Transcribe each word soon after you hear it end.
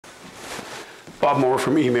Bob Morrow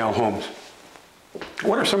from Email Homes.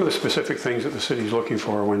 What are some of the specific things that the city is looking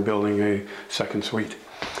for when building a second suite?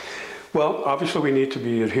 Well, obviously we need to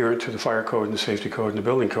be adherent to the fire code and the safety code and the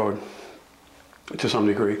building code to some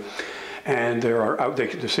degree. And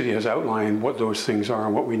the city has outlined what those things are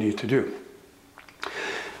and what we need to do.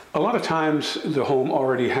 A lot of times the home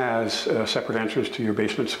already has a separate entrance to your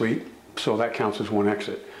basement suite, so that counts as one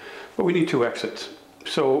exit. But we need two exits.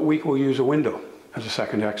 So we will use a window as a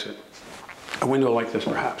second exit. A window like this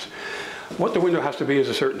perhaps. What the window has to be is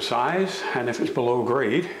a certain size, and if it's below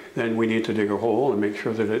grade, then we need to dig a hole and make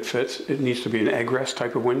sure that it fits. It needs to be an egress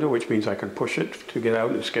type of window, which means I can push it to get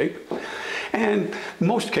out and escape. And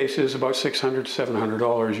most cases, about $600 to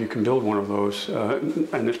 $700, you can build one of those,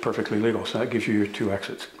 and it's perfectly legal, so that gives you your two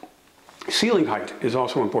exits. Ceiling height is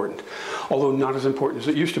also important, although not as important as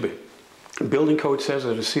it used to be. Building code says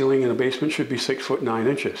that a ceiling in a basement should be 6 foot 9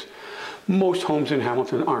 inches. Most homes in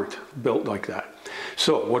Hamilton aren't built like that.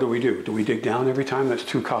 So what do? Do we dig down every time? That's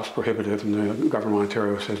too cost prohibitive, and the government of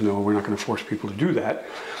Ontario says, no, we're not going to force people to do that.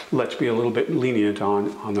 Let's be a little bit lenient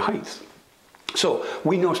on the heights. So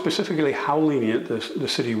we know specifically how lenient the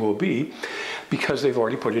city will be because they've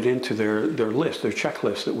already put it into their list, their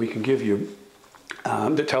checklist that we can give you.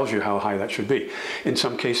 That tells you how high that should be. In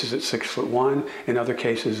some cases it's 6 foot 1, in other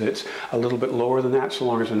cases it's a little bit lower than that, so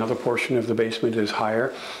long as another portion of the basement is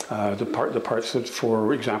higher. The parts that,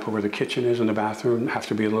 for example, where the kitchen is and the bathroom have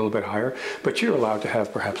to be a little bit higher, but you're allowed to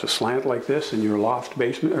have perhaps a slant like this in your loft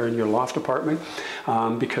basement or in your loft apartment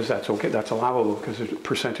because that's okay, that's allowable because the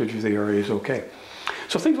percentage of the area is okay.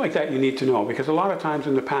 So things like that you need to know, because a lot of times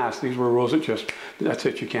in the past these were rules that just, that's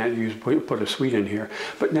it, you can't put a suite in here,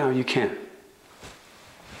 but now you can.